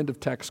friend of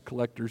tax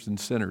collectors and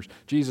sinners.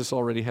 Jesus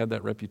already had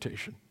that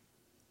reputation.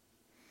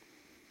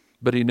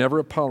 But he never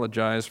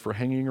apologized for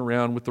hanging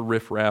around with the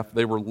riffraff.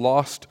 They were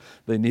lost.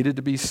 They needed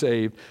to be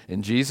saved.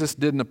 And Jesus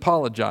didn't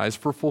apologize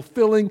for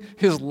fulfilling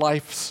his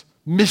life's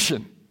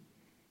mission.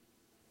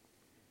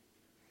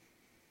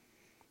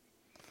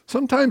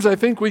 Sometimes I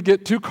think we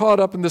get too caught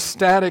up in the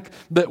static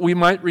that we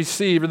might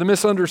receive or the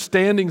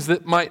misunderstandings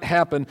that might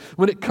happen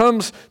when it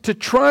comes to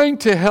trying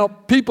to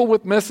help people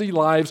with messy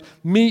lives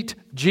meet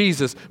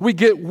Jesus. We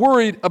get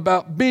worried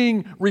about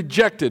being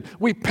rejected.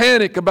 We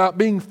panic about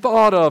being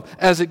thought of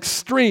as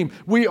extreme.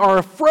 We are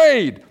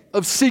afraid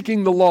of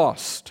seeking the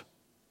lost.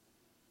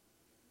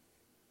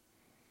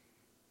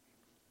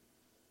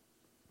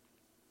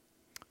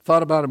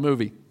 Thought about a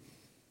movie.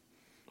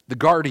 The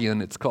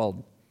Guardian, it's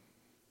called.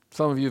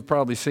 Some of you have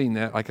probably seen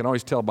that. I can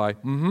always tell by,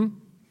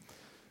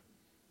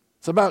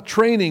 It's about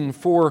training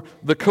for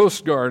the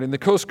Coast Guard in the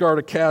Coast Guard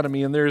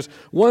Academy. And there's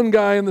one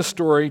guy in the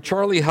story,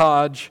 Charlie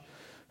Hodge,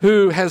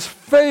 who has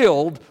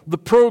failed the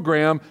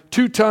program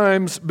 2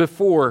 times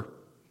before.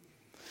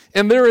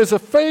 And there is a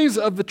phase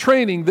of the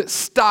training that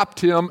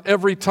stopped him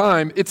every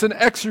time. It's an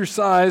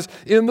exercise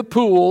in the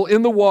pool,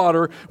 in the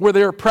water, where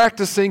they are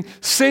practicing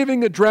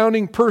saving a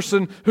drowning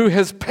person who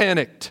has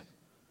panicked.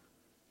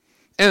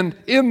 And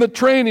in the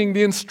training,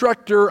 the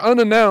instructor,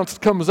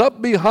 unannounced, comes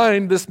up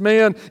behind this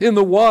man in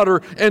the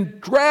water and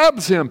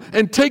grabs him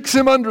and takes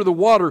him under the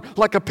water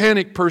like a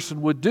panicked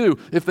person would do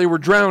if they were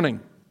drowning.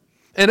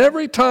 And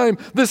every time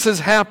this has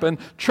happened,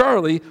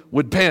 Charlie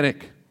would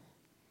panic.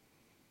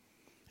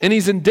 And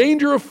he's in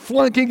danger of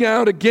flunking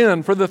out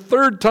again for the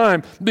 3rd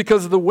time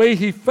because of the way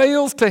he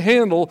fails to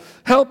handle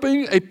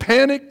helping a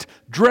panicked,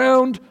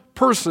 drowning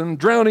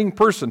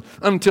person,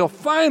 until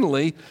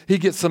finally he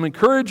gets some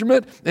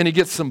encouragement and he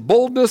gets some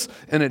boldness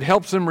and it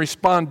helps him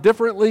respond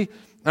differently.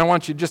 I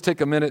want you to just take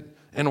a minute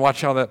and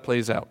watch how that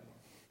plays out.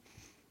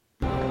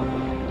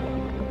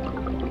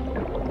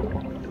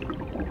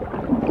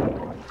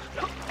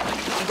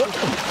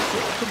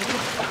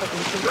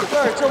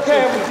 Sir, it's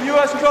okay. I'm with the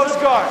U.S. Coast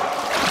Guard.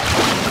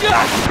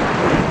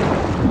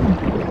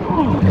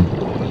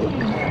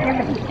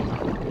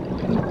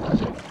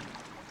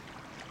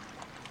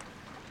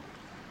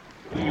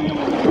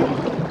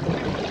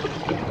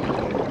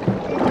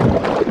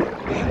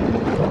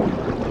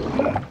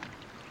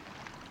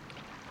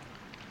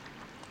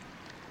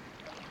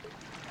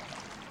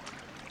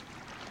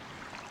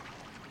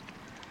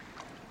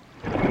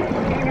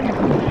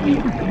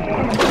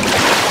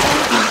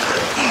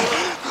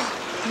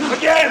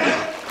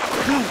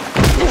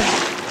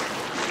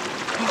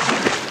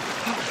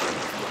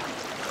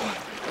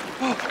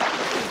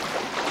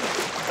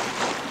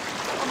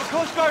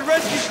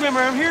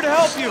 I'm here to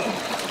help you.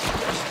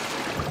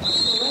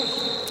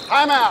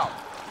 Time out.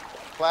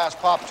 Class,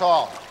 pop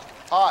tall.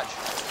 Hodge,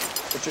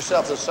 put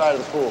yourself to the side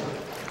of the pool.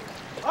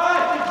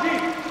 Hi,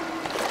 Chief.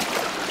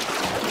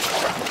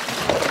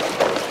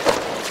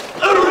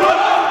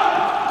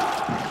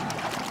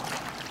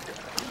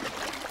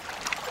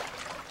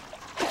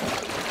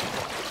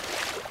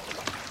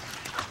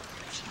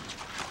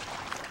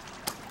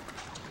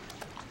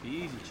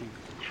 Easy, Chief.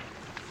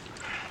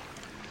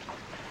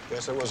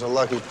 Guess it was a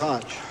lucky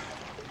punch.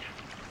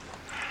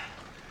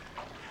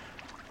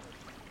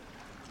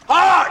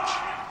 Hodge!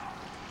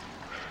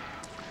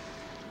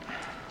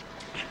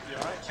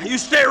 You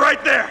stay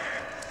right there.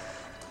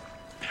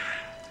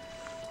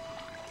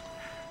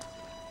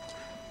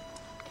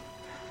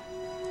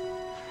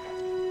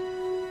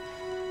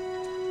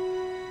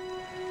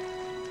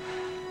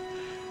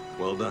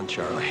 Well done,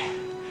 Charlie.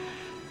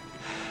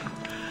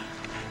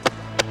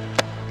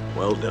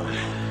 Well done.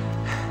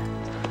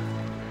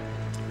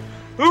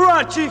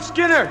 Hoorah, Chief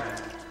Skinner!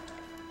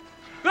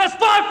 That's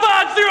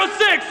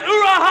 5506!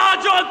 Hoorah,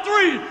 Hodge on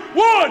 3!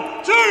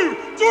 1, 2,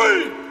 3!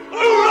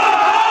 Hoorah,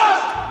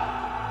 Hodge!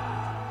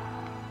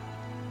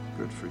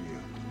 Good for you.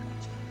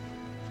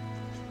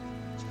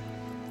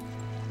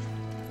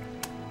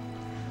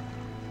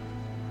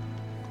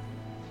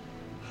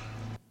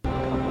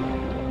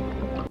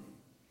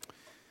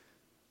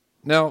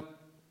 Now,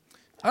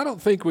 I don't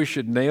think we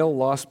should nail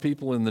lost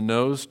people in the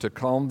nose to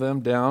calm them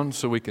down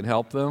so we can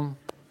help them.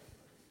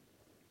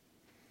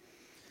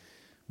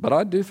 But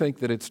I do think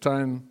that it's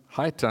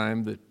high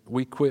time that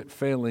we quit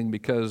failing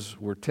because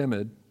we're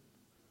timid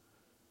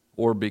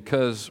or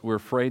because we're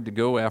afraid to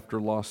go after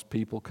lost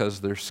people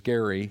because they're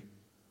scary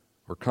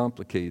or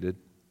complicated.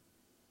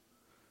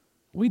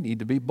 We need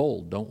to be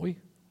bold, don't we?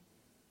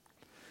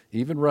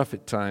 Even rough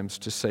at times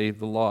to save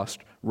the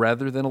lost,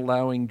 rather than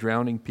allowing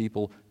drowning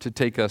people to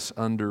take us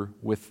under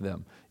with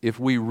them, if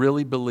we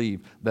really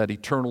believe that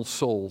eternal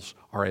souls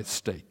are at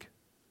stake.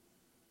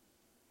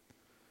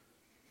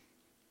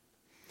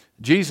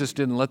 Jesus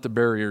didn't let the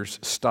barriers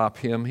stop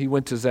him. He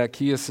went to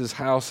Zacchaeus'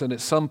 house, and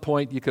at some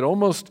point you could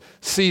almost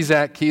see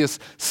Zacchaeus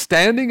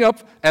standing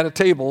up at a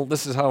table,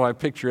 this is how I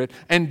picture it,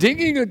 and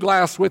dinging a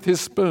glass with his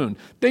spoon.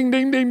 Ding,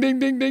 ding, ding, ding,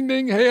 ding, ding,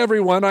 ding. Hey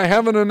everyone, I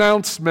have an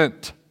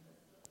announcement.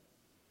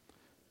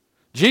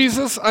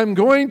 Jesus, I'm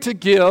going to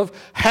give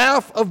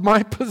half of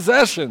my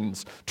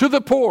possessions to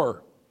the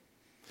poor.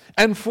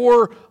 And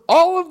for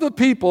all of the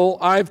people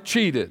I've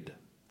cheated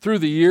through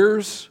the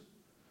years,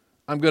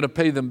 I'm going to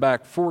pay them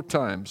back 4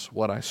 times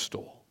what I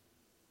stole.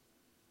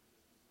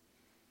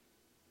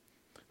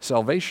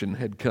 Salvation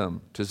had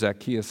come to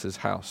Zacchaeus'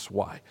 house.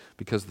 Why?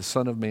 Because the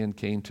Son of Man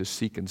came to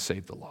seek and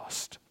save the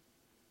lost.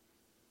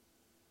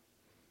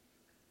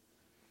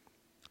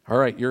 All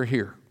right, you're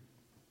here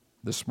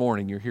this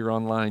morning. You're here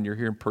online. You're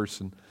here in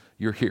person.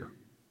 You're here.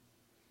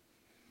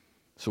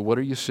 So what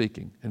are you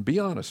seeking? And be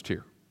honest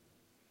here.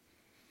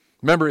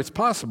 Remember, it's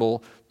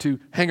possible to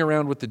hang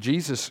around with the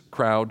Jesus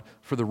crowd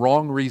for the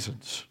wrong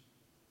reasons.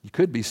 You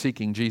could be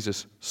seeking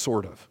Jesus,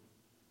 sort of.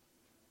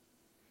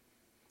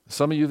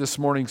 Some of you this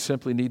morning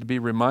simply need to be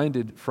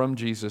reminded from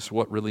Jesus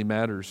what really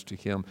matters to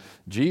him.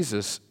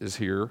 Jesus is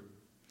here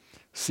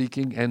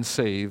seeking and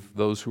save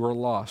those who are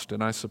lost.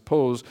 And I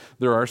suppose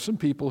there are some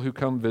people who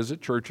come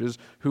visit churches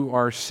who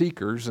are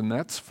seekers, and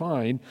that's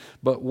fine.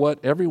 But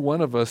what every one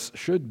of us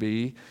should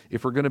be,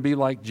 if we're going to be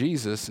like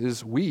Jesus,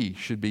 is we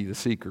should be the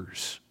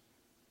seekers.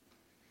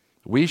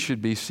 We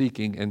should be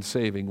seeking and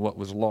saving what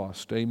was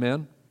lost.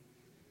 Amen?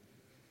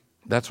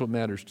 That's what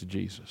matters to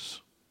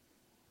Jesus.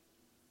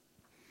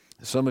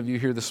 Some of you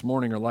here this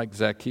morning are like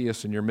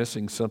Zacchaeus and you're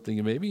missing something,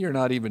 and maybe you're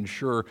not even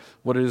sure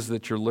what it is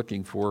that you're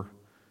looking for.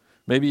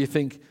 Maybe you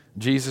think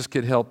Jesus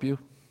could help you.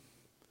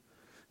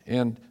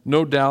 And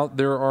no doubt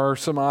there are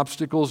some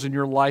obstacles in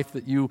your life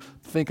that you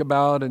think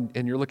about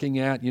and you're looking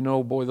at,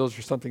 boy, those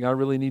are something I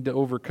really need to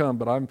overcome,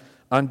 but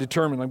I'm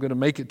determined I'm going to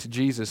make it to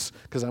Jesus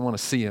because I want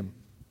to see him.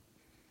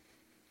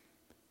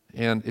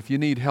 And if you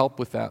need help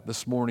with that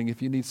this morning,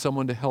 if you need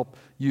someone to help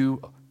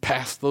you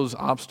pass those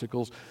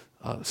obstacles,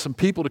 some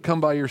people to come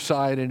by your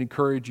side and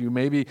encourage you.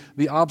 Maybe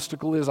the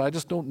obstacle is, I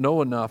just don't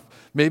know enough.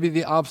 Maybe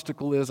the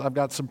obstacle is, I've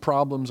got some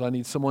problems. I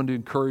need someone to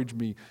encourage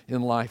me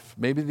in life.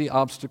 Maybe the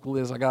obstacle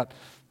is, I got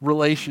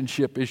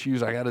relationship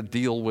issues I got to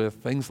deal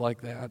with, things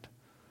like that.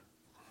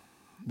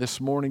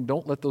 This morning,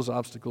 don't let those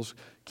obstacles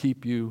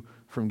keep you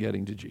from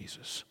getting to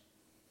Jesus.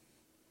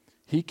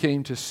 He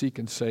came to seek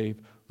and save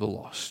the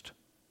lost.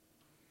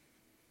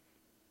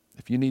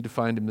 If you need to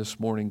find him this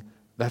morning,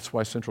 that's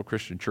why Central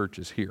Christian Church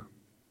is here,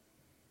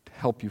 to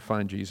help you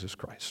find Jesus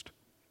Christ.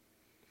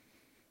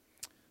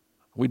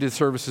 We did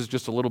services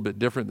just a little bit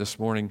different this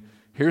morning.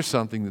 Here's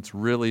something that's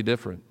really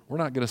different. We're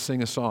not going to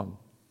sing a song,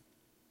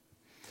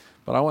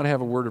 but I want to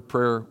have a word of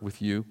prayer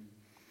with you.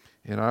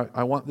 And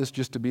I want this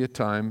just to be a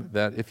time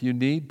that if you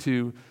need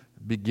to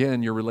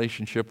begin your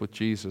relationship with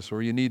Jesus,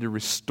 or you need to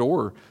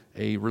restore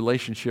a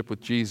relationship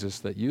with Jesus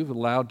that you've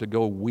allowed to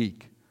go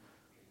weak,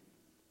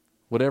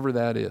 whatever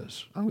that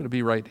is, I'm going to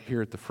be right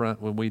here at the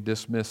front when we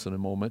dismiss in a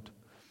moment.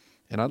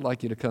 And I'd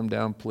like you to come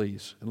down,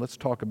 please, and let's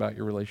talk about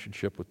your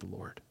relationship with the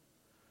Lord.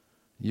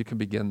 You can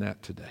begin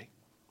that today.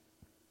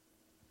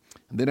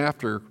 And then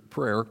after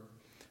prayer,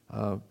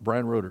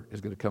 Brian Roeder is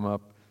going to come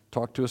up,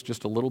 talk to us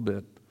just a little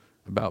bit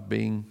about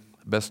being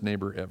the best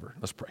neighbor ever.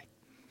 Let's pray.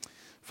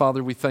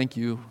 Father, we thank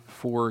you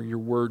for your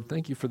word.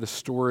 Thank you for the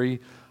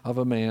story of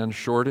a man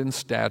short in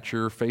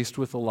stature, faced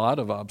with a lot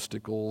of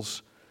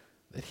obstacles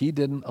that he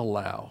didn't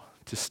allow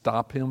to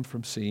stop him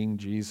from seeing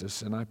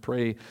Jesus. And I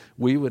pray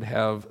we would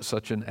have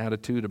such an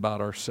attitude about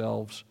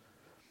ourselves.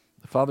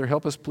 Father,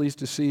 help us please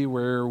to see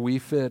where we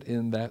fit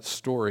in that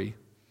story.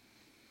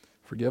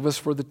 Forgive us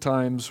for the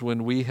times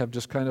when we have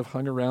just kind of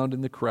hung around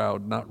in the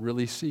crowd, not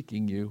really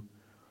seeking you,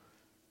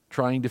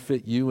 trying to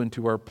fit you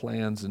into our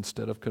plans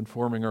instead of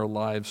conforming our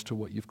lives to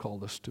what you've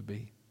called us to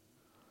be.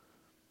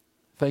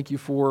 Thank you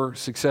for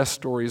success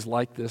stories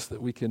like this,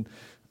 that we can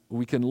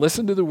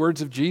listen to the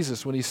words of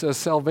Jesus when he says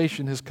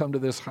salvation has come to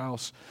this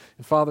house.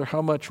 And Father,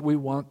 how much we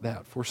want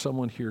that for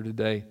someone here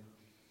today.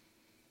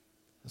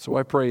 And so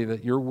I pray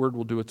that your word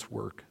will do its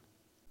work,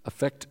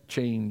 affect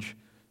change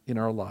in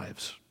our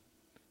lives.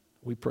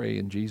 We pray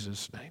in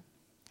Jesus' name.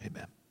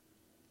 Amen.